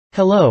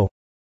Hello.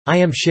 I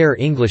am Share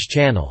English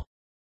channel.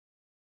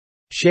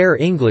 Share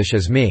English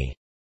is me.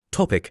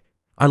 Topic: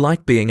 I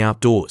like being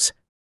outdoors.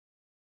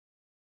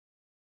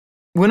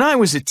 When I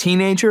was a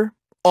teenager,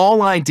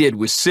 all I did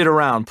was sit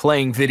around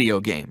playing video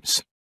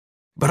games.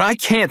 But I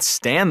can't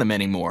stand them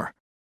anymore.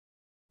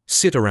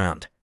 Sit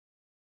around.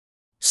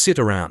 Sit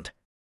around.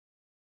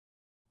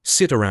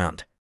 Sit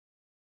around.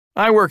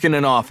 I work in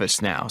an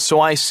office now, so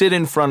I sit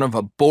in front of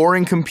a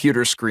boring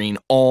computer screen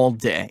all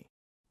day.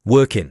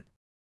 Work in.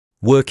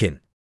 Work in.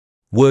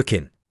 Work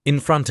in. In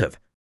front of.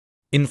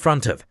 In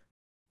front of.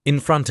 In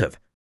front of.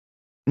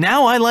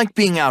 Now I like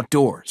being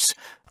outdoors.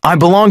 I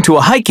belong to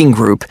a hiking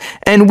group,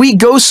 and we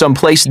go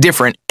someplace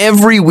different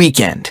every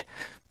weekend.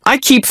 I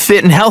keep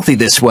fit and healthy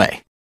this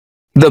way.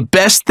 The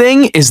best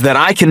thing is that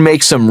I can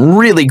make some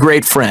really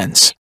great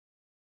friends.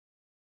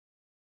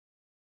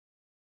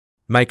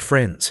 Make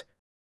friends.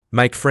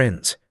 Make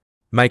friends.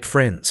 Make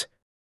friends.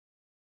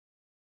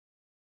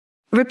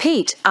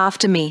 Repeat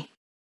after me.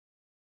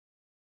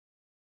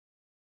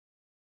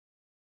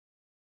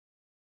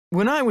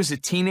 When I was a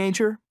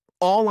teenager,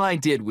 all I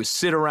did was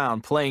sit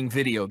around playing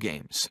video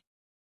games.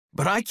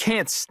 But I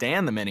can't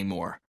stand them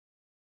anymore.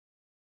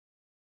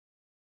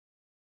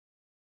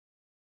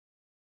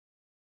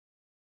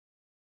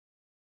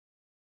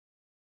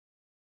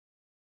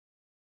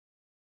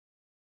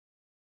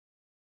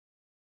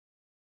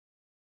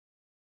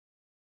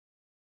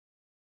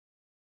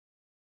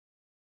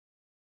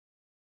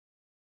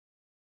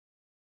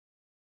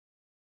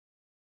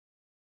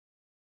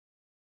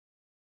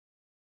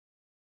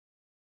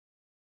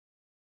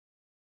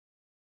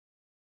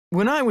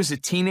 When I was a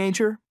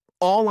teenager,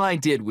 all I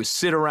did was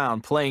sit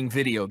around playing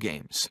video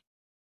games.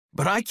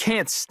 But I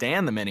can't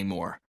stand them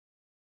anymore.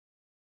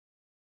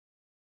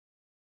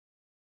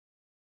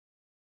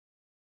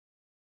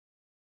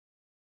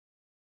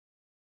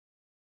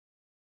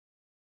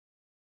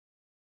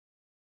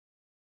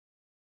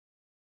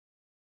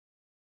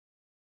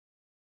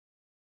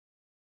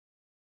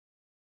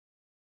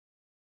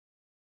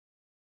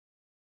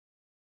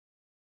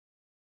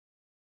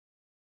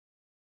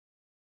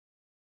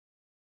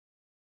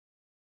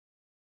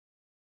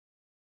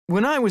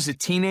 When I was a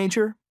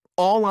teenager,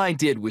 all I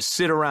did was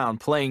sit around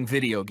playing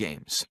video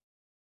games.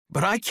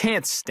 But I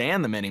can't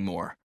stand them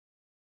anymore.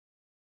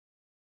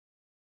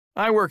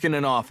 I work in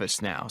an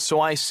office now, so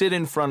I sit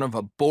in front of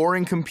a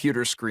boring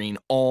computer screen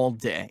all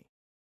day.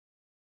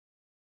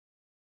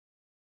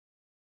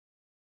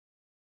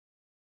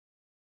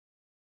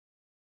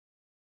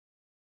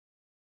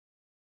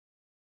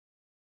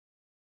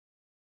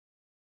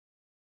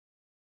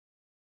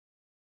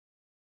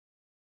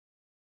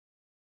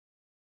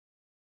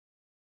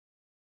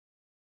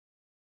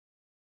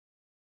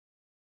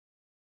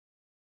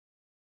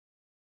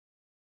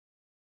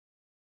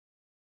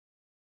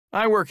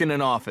 I work in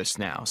an office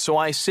now, so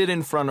I sit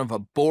in front of a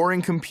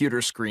boring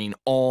computer screen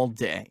all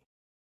day.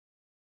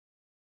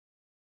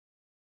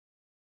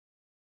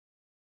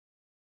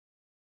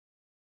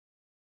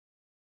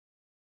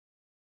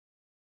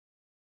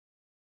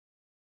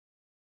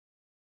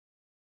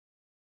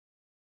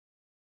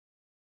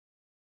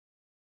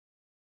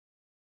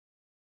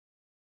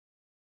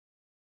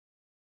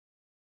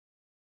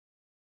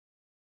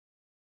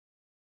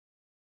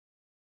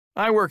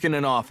 I work in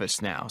an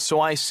office now,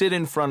 so I sit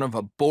in front of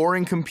a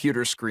boring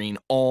computer screen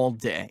all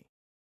day.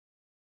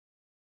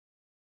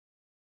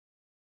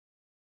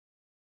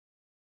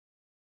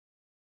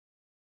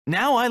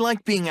 Now I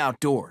like being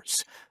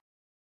outdoors.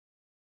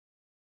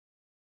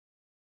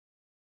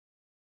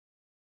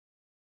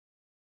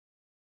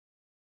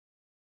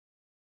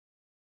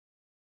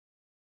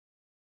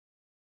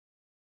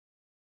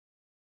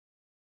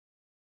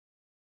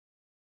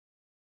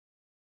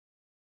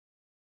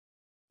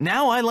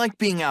 Now I like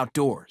being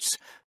outdoors.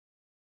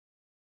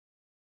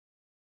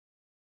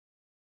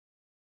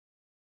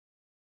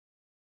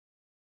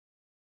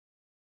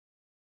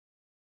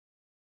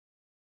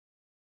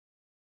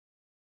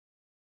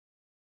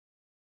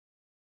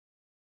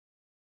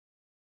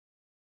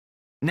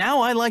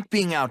 Now I like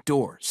being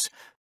outdoors.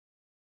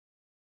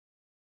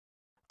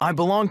 I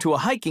belong to a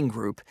hiking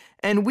group,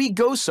 and we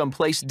go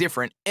someplace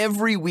different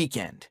every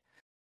weekend.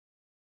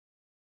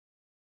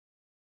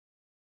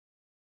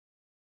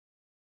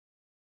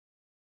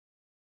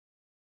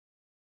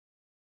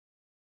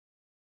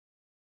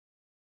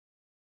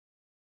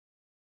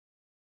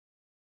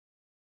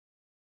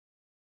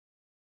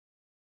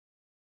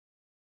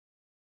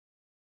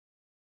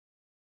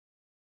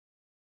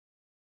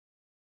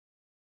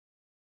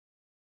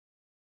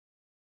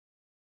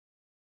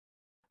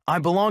 I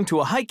belong to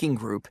a hiking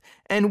group,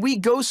 and we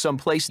go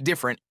someplace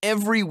different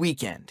every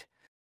weekend.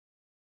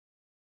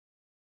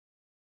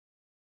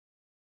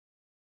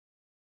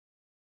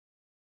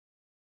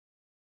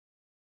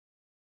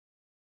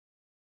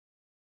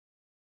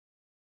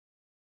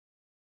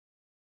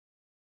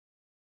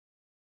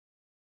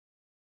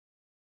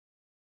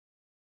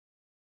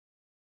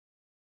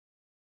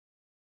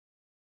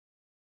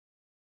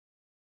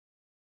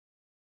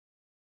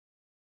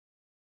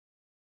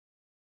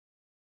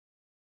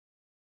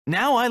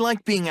 Now I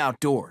like being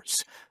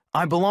outdoors.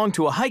 I belong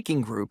to a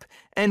hiking group,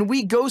 and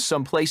we go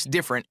someplace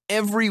different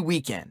every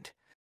weekend.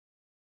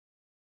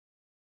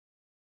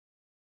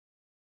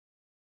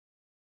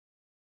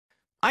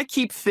 I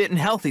keep fit and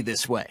healthy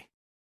this way.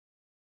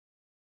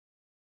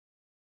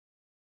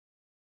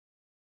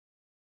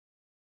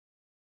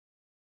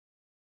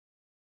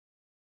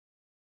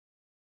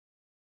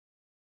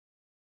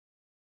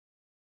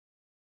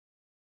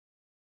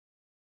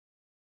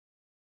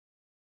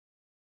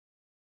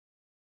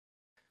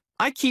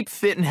 I keep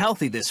fit and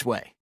healthy this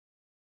way.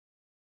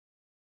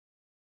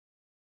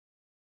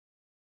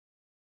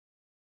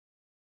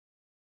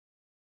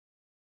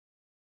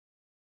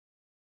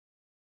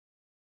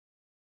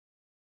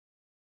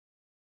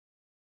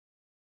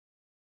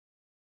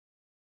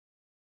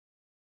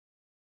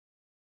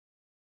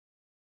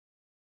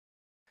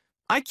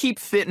 I keep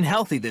fit and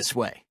healthy this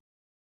way.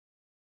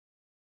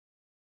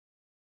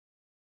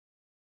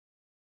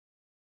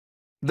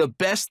 The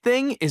best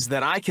thing is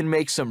that I can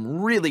make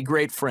some really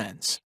great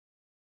friends.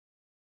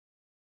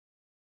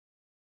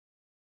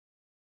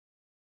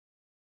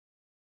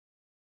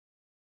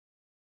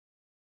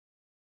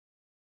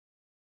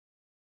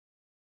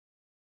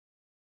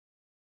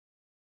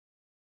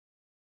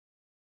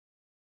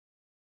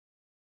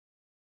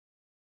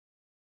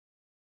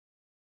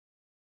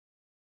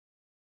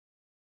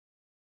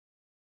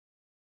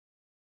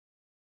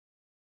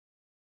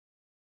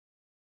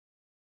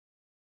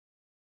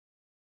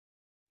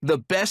 The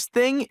best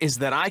thing is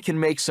that I can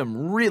make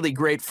some really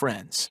great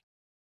friends.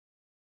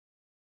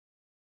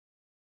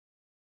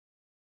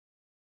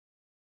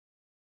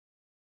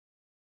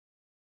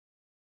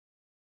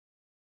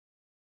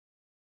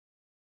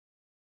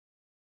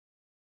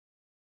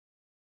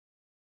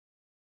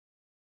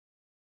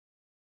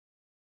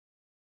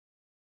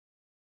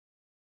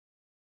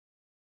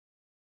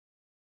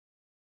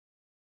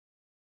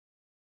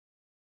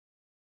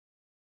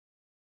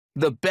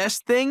 The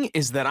best thing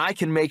is that I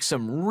can make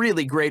some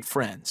really great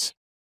friends.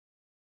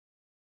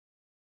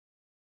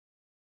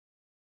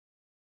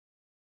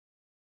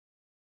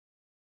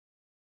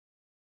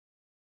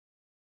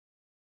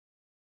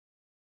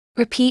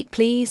 Repeat,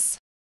 please.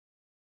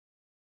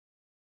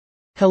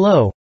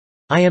 Hello.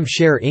 I am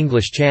Share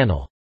English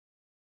channel.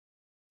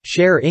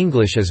 Share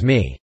English is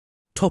me.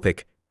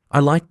 Topic: I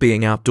like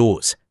being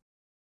outdoors.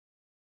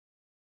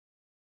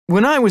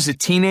 When I was a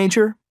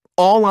teenager,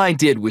 all I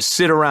did was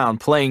sit around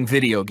playing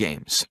video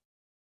games.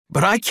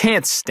 But I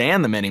can't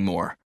stand them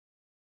anymore.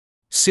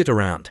 Sit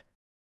around.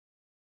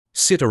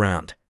 Sit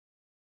around.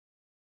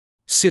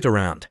 Sit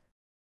around.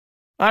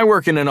 I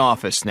work in an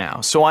office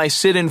now, so I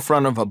sit in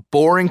front of a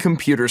boring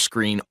computer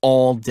screen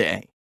all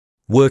day.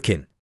 Work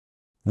in.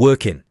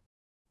 Work in.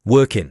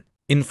 Work in.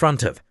 In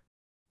front of.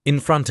 In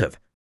front of.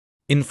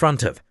 In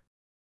front of.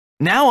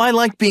 Now I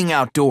like being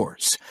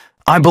outdoors.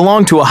 I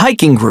belong to a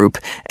hiking group,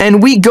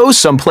 and we go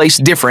someplace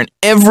different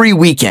every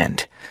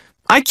weekend.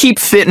 I keep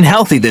fit and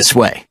healthy this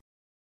way.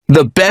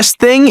 The best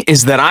thing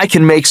is that I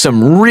can make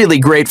some really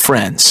great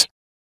friends.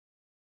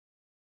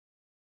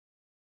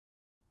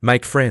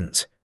 Make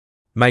friends.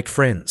 Make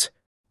friends.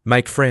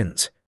 Make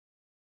friends.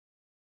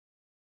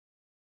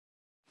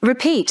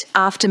 Repeat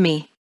after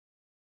me.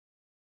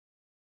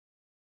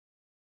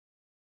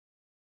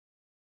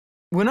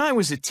 When I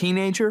was a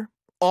teenager,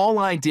 all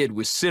I did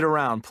was sit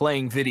around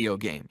playing video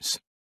games.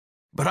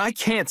 But I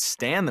can't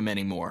stand them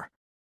anymore.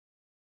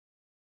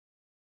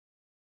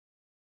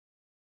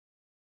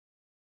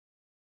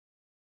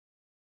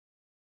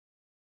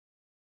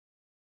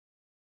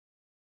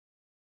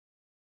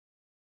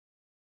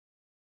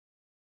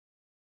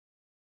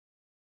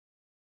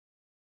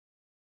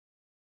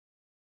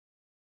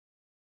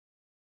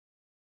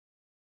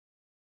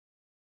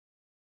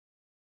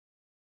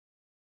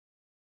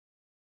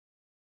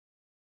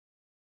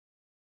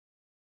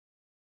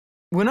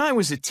 When I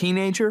was a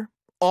teenager,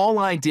 all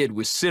I did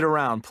was sit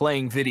around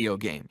playing video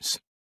games.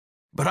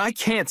 But I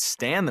can't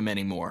stand them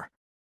anymore.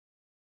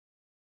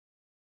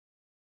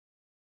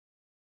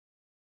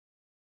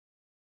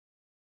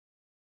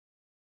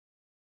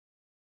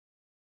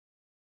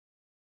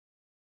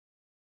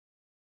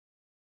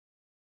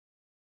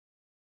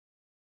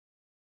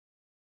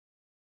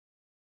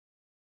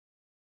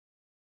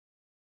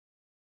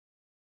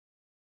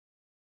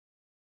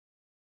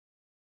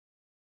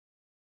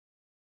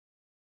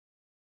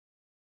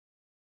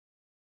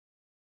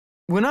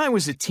 When I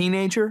was a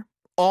teenager,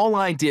 all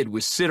I did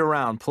was sit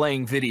around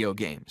playing video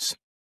games.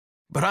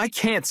 But I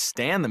can't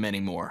stand them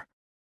anymore.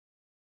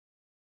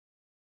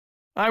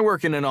 I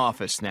work in an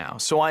office now,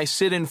 so I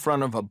sit in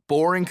front of a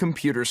boring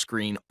computer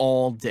screen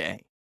all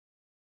day.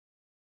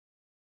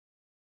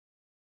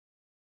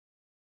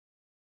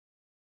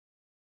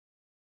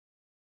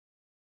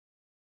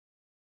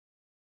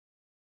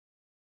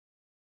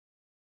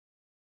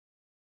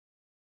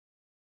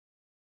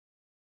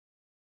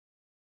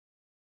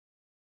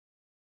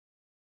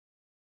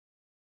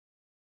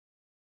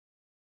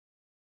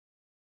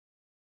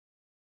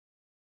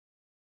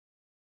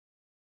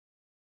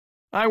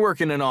 I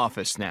work in an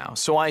office now,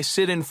 so I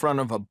sit in front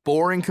of a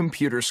boring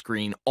computer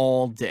screen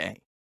all day.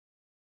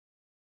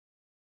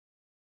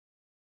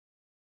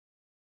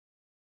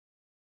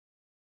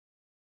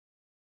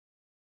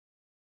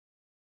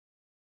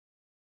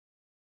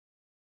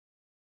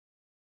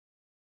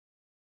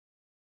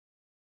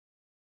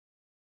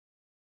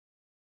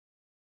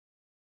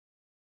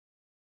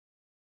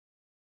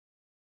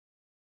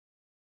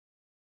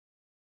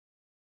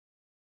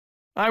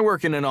 I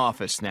work in an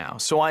office now,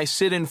 so I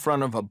sit in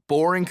front of a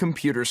boring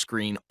computer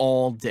screen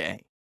all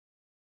day.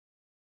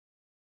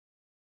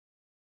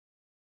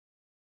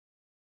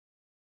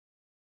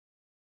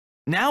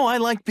 Now I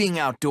like being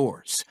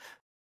outdoors.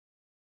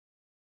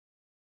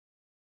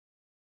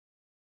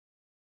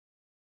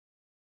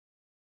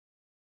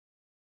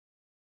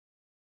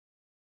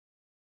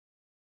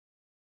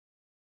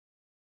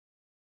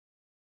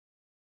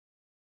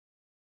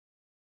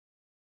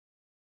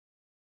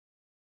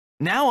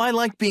 Now I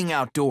like being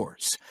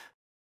outdoors.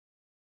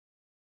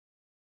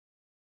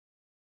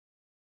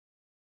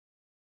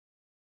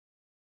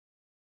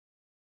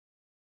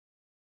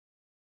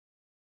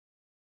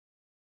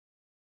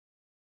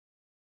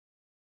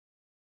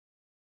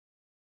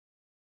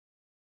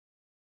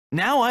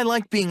 Now I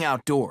like being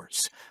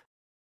outdoors.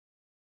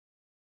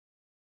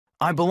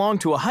 I belong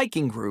to a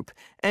hiking group,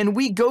 and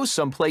we go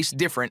someplace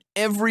different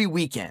every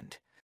weekend.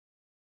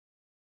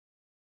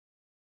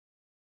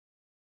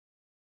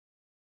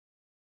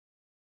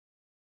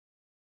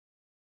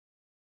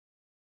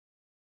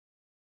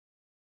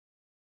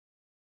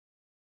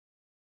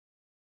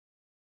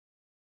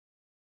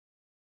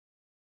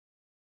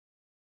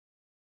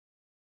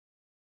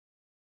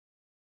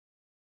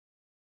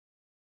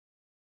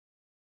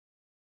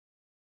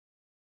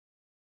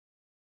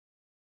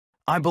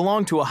 I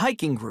belong to a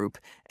hiking group,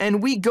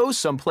 and we go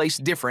someplace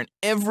different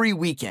every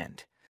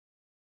weekend.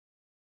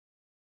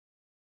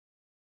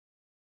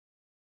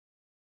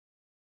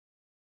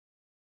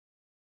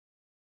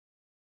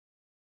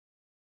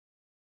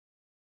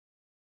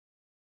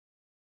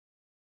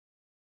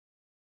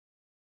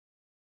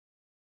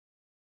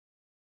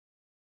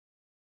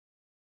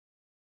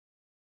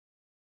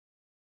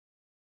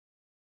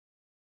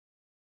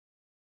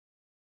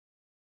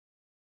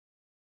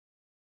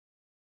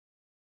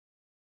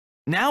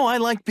 Now I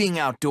like being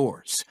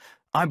outdoors.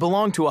 I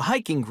belong to a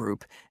hiking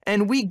group,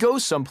 and we go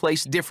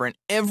someplace different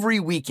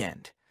every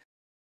weekend.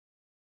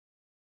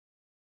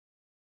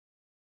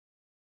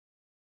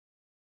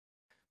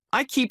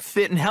 I keep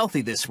fit and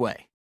healthy this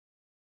way.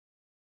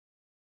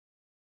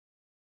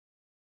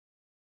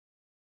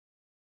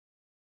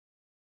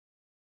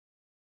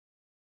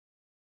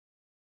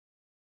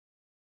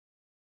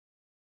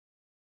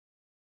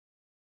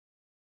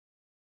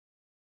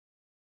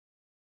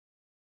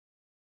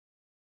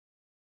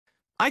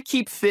 I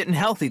keep fit and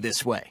healthy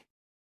this way.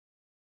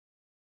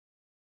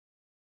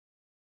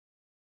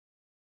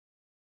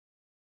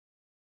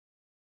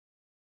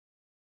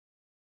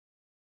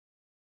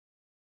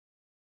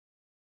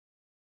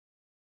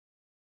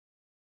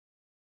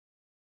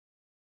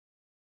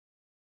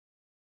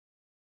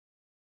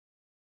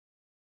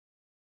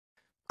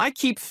 I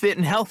keep fit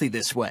and healthy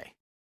this way.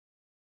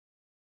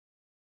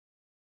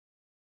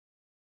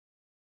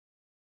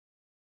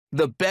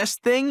 The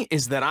best thing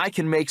is that I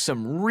can make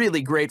some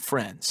really great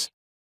friends.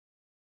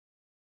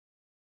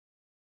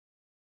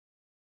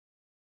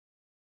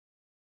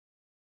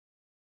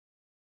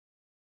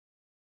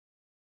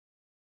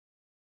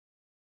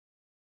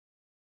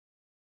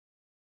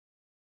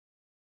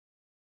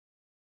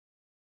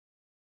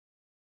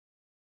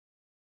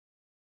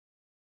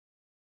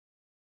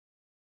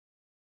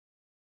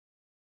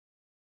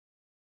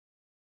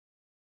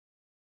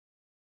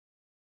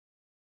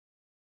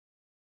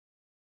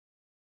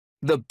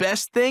 The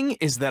best thing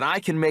is that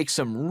I can make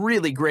some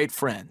really great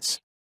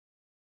friends.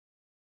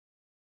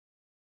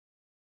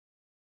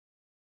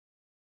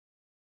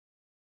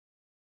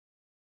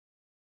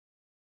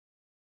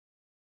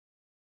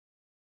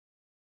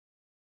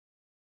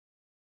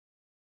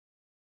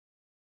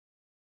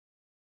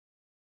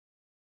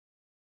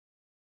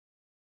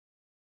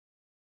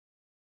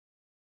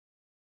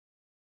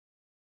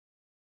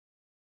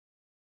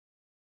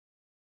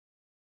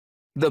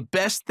 The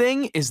best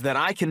thing is that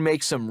I can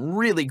make some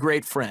really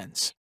great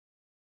friends.